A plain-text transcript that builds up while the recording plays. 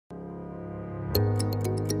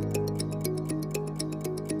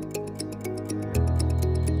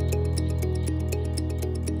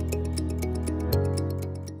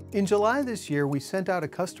In July this year, we sent out a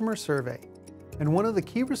customer survey, and one of the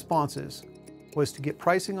key responses was to get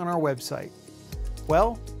pricing on our website.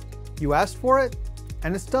 Well, you asked for it,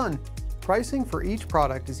 and it's done. Pricing for each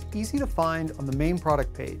product is easy to find on the main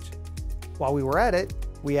product page. While we were at it,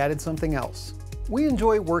 we added something else. We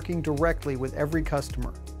enjoy working directly with every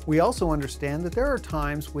customer. We also understand that there are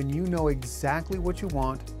times when you know exactly what you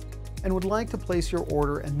want and would like to place your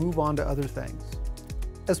order and move on to other things.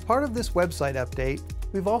 As part of this website update,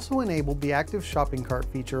 we've also enabled the active shopping cart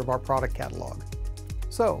feature of our product catalog.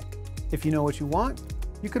 So, if you know what you want,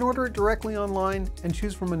 you can order it directly online and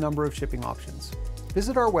choose from a number of shipping options.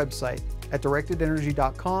 Visit our website at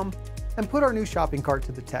directedenergy.com and put our new shopping cart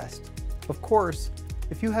to the test. Of course,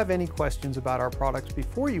 if you have any questions about our products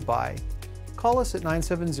before you buy, call us at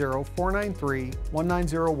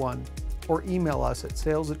 970-493-1901 or email us at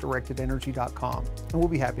sales@directedenergy.com and we'll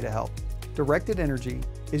be happy to help. Directed Energy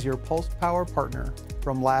is your pulsed power partner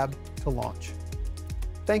from lab to launch.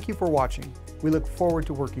 Thank you for watching. We look forward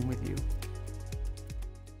to working with you.